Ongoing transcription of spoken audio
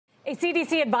A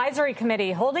CDC advisory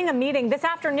committee holding a meeting this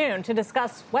afternoon to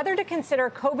discuss whether to consider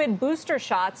COVID booster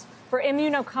shots for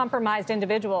immunocompromised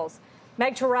individuals.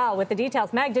 Meg Terrell with the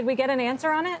details. Meg, did we get an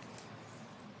answer on it?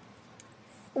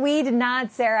 We did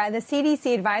not, Sarah. The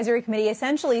CDC advisory committee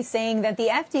essentially saying that the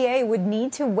FDA would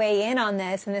need to weigh in on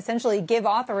this and essentially give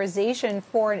authorization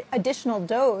for an additional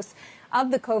dose of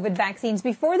the COVID vaccines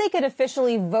before they could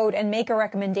officially vote and make a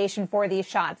recommendation for these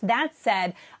shots. That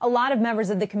said, a lot of members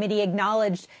of the committee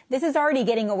acknowledged this is already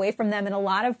getting away from them, and a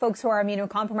lot of folks who are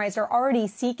immunocompromised are already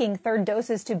seeking third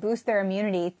doses to boost their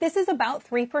immunity. This is about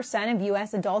 3% of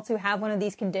U.S. adults who have one of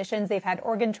these conditions. They've had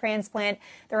organ transplant,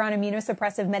 they're on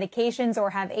immunosuppressive medications,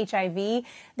 or have HIV.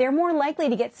 They're more likely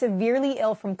to get severely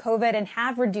ill from COVID and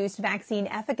have reduced vaccine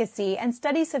efficacy, and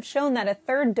studies have shown that a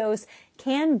third dose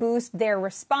can boost their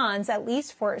response, at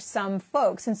least for some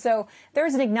folks. And so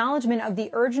there's an acknowledgement of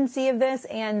the urgency of this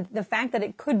and the fact that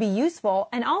it could be useful,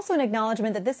 and also an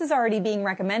acknowledgement that this is already being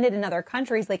recommended in other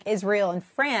countries like Israel and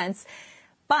France,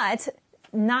 but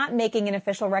not making an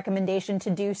official recommendation to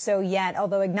do so yet,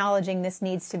 although acknowledging this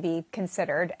needs to be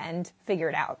considered and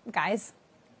figured out. Guys?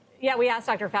 Yeah, we asked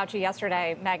Dr. Fauci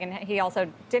yesterday, Meg, and he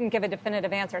also didn't give a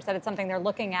definitive answer, said it's something they're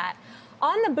looking at.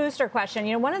 On the booster question,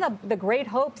 you know, one of the great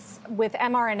hopes with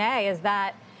mRNA is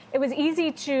that it was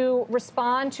easy to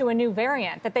respond to a new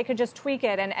variant, that they could just tweak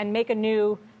it and make a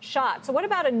new shot. So what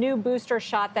about a new booster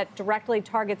shot that directly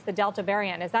targets the Delta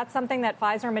variant? Is that something that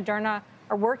Pfizer and Moderna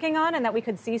are working on and that we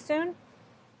could see soon?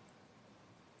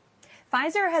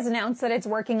 Pfizer has announced that it's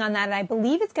working on that, and I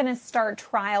believe it's going to start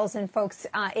trials in folks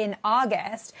in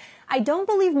August. I don't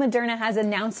believe Moderna has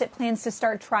announced it plans to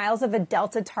start trials of a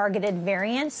Delta-targeted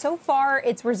variant. So far,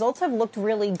 its results have looked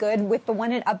really good with the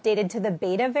one it updated to the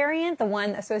Beta variant, the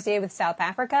one associated with South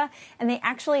Africa. And they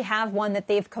actually have one that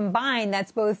they've combined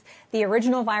that's both the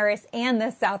original virus and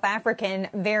the South African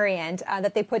variant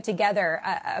that they put together,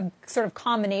 a sort of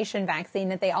combination vaccine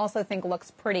that they also think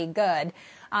looks pretty good.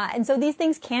 And so these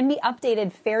things can be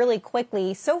updated fairly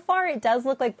quickly. So far, it does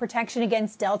look like protection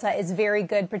against Delta is very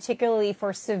good, particularly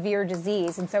for severe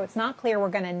disease. And so it's not clear we're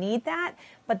going to need that,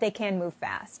 but they can move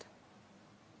fast.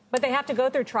 But they have to go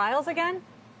through trials again?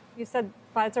 You said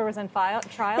Pfizer was in trials?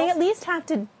 They at least have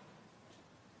to.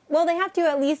 Well, they have to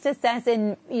at least assess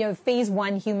in, phase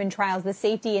 1 human trials the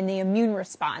safety and the immune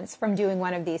response from doing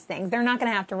one of these things. They're not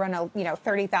going to have to run a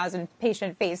 30,000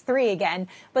 patient phase 3 again,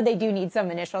 but they do need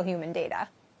some initial human data.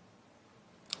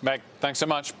 Meg, thanks so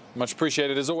much. Much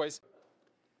appreciated as always.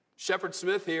 Shepard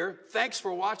Smith here. Thanks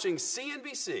for watching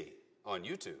CNBC on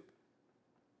YouTube.